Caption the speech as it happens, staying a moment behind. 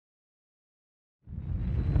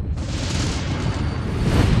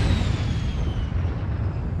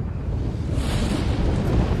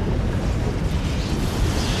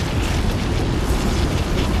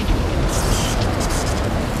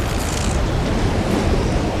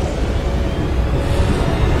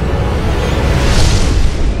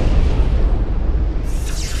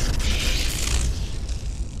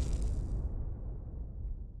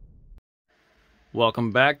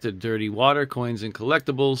welcome back to Dirty Water Coins and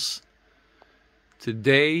Collectibles.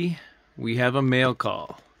 Today we have a mail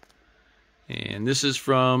call, and this is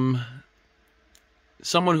from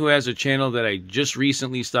someone who has a channel that I just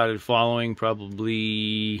recently started following,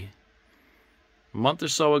 probably a month or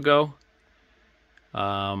so ago.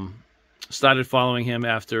 Started following him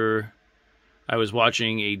after I was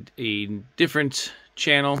watching a different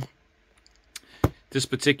channel. This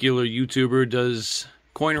particular YouTuber does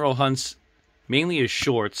coin roll hunts mainly as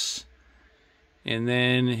shorts, and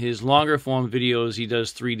then his longer form videos he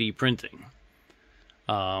does 3D printing.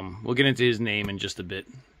 We'll get into his name in just a bit,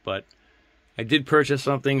 but I did purchase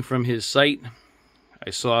something from his site.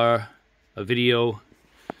 I saw a video,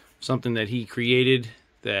 something that he created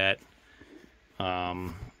that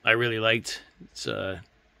I really liked. It's a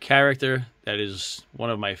character that is one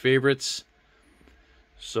of my favorites.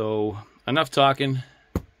 So enough talking.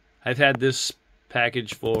 I've had this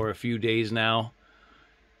package for a few days now,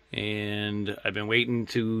 and I've been waiting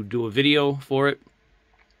to do a video for it,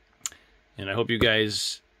 and I hope you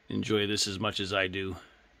guys enjoy this as much as I do.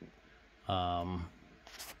 Let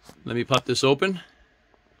me pop this open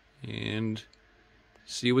and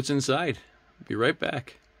see what's inside. Be right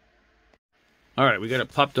back. Alright, we got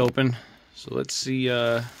it popped open, so let's see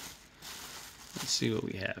what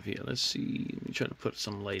we have here. Let's see, let me try to put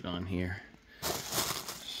some light on here.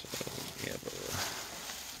 So we have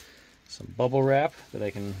some bubble wrap that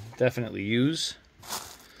I can definitely use.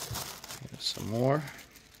 Some more.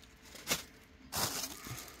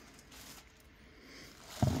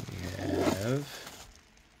 We have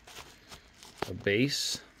a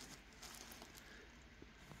base.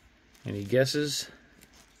 Any guesses?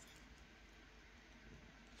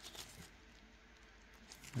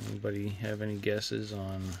 Anybody have any guesses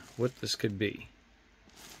on what this could be?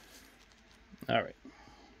 All right.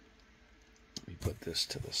 Let me put this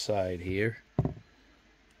to the side here.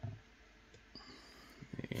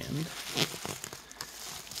 And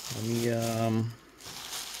let me I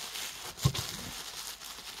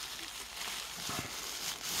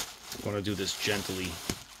want to do this gently.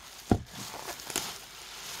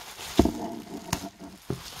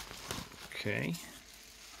 Okay.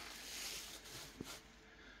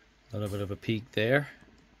 A little bit of a peek there.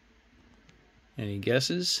 Any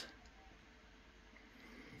guesses?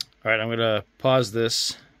 Alright, I'm going to pause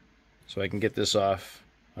this so I can get this off.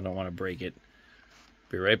 I don't want to break it.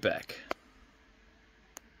 Be right back.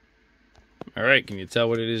 Alright, can you tell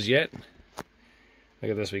what it is yet?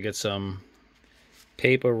 Look at this, we get some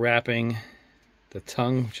paper wrapping the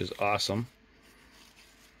tongue, which is awesome.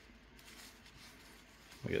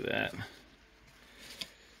 Look at that.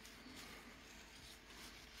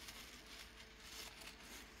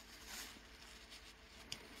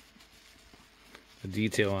 The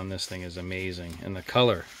detail on this thing is amazing, and the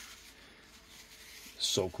color is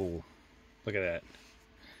so cool. Look at that.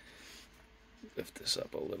 Lift this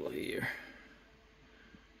up a little here.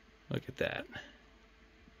 Look at that.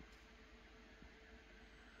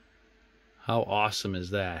 How awesome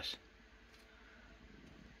is that?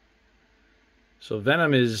 So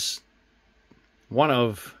Venom is one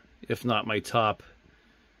of, if not my top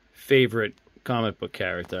favorite comic book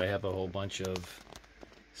character. I have a whole bunch of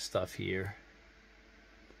stuff here.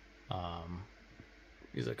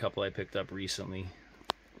 These are a couple I picked up recently,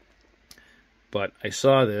 but I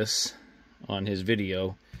saw this on his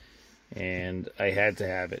video and I had to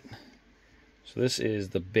have it. So this is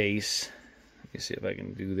the base. Let me see if I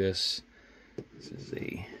can do this. This is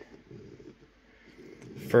a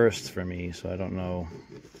first for me, so I don't know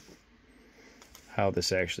how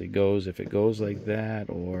this actually goes, if it goes like that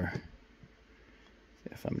or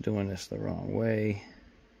if I'm doing this the wrong way.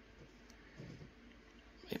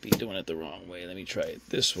 Maybe doing it the wrong way. Let me try it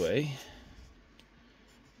this way.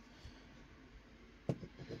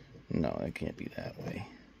 No, it can't be that way.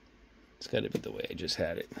 It's got to be the way I just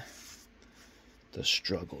had it. The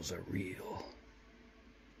struggles are real.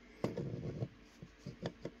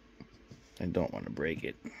 I don't want to break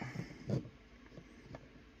it.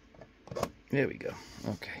 There we go.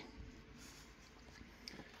 Okay.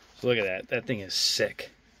 So look at that. That thing is sick.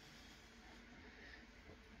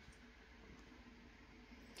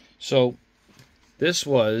 So, this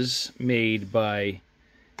was made by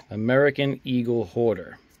American Eagle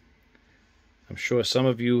Hoarder. I'm sure some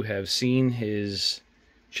of you have seen his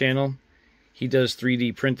channel. He does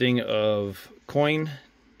 3D printing of coin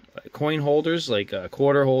holders, like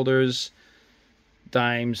quarter holders,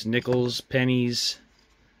 dimes, nickels, pennies.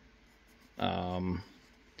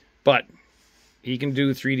 But he can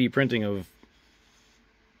do 3D printing of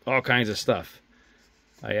all kinds of stuff.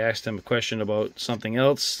 I asked him a question about something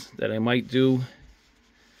else that I might do,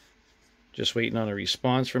 Just waiting on a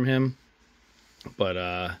response from him.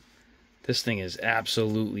 But this thing is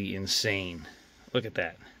absolutely insane. Look at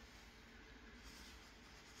that.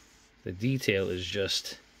 The detail is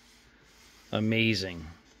just amazing.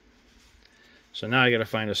 So now I gotta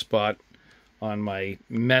find a spot on my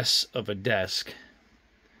mess of a desk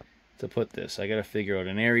to put this. I gotta figure out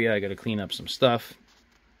an area. I gotta clean up some stuff.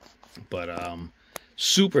 But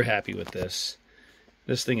super happy with this.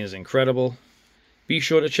 This thing is incredible. Be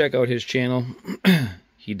sure to check out his channel.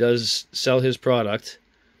 He does sell his product.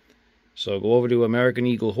 So go over to American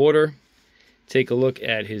Eagle Hoarder. Take a look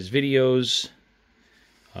at his videos.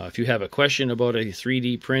 If you have a question about a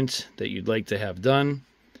 3D print that you'd like to have done,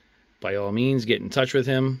 by all means, get in touch with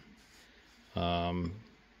him.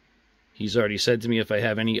 He's already said to me if I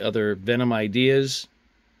have any other Venom ideas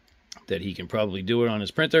that he can probably do it on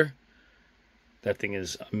his printer. That thing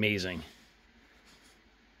is amazing.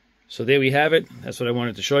 So there we have it. That's what I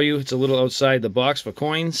wanted to show you. It's a little outside the box for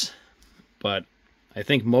coins, but I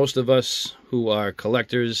think most of us who are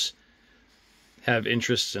collectors have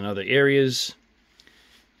interests in other areas.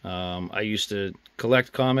 I used to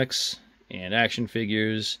collect comics and action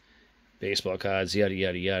figures, baseball cards, yada,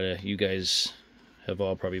 yada, yada. You guys have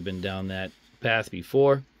all probably been down that path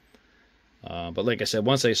before. But like I said,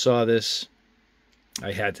 once I saw this,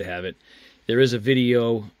 I had to have it. There is a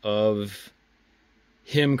video of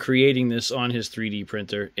him creating this on his 3D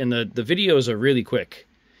printer, and the videos are really quick.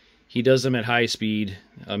 He does them at high speed,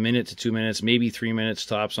 1 minute to 2 minutes, maybe 3 minutes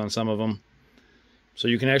tops on some of them. So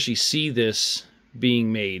you can actually see this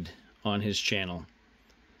being made on his channel.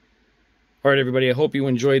 All right, everybody, I hope you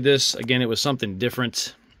enjoyed this. Again, it was something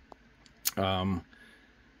different.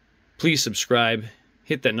 Please subscribe,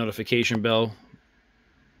 hit that notification bell.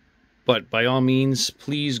 But by all means,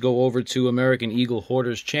 please go over to American Eagle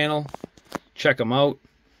Hoarder's channel. Check him out.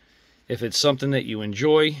 If it's something that you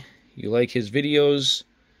enjoy, you like his videos,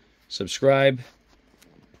 subscribe.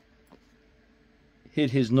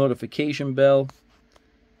 Hit his notification bell.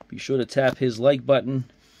 Be sure to tap his like button.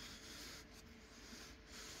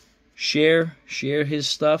 Share his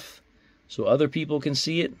stuff so other people can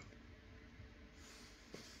see it.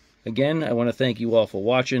 Again, I want to thank you all for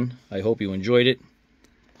watching. I hope you enjoyed it.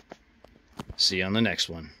 See you on the next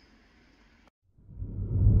one.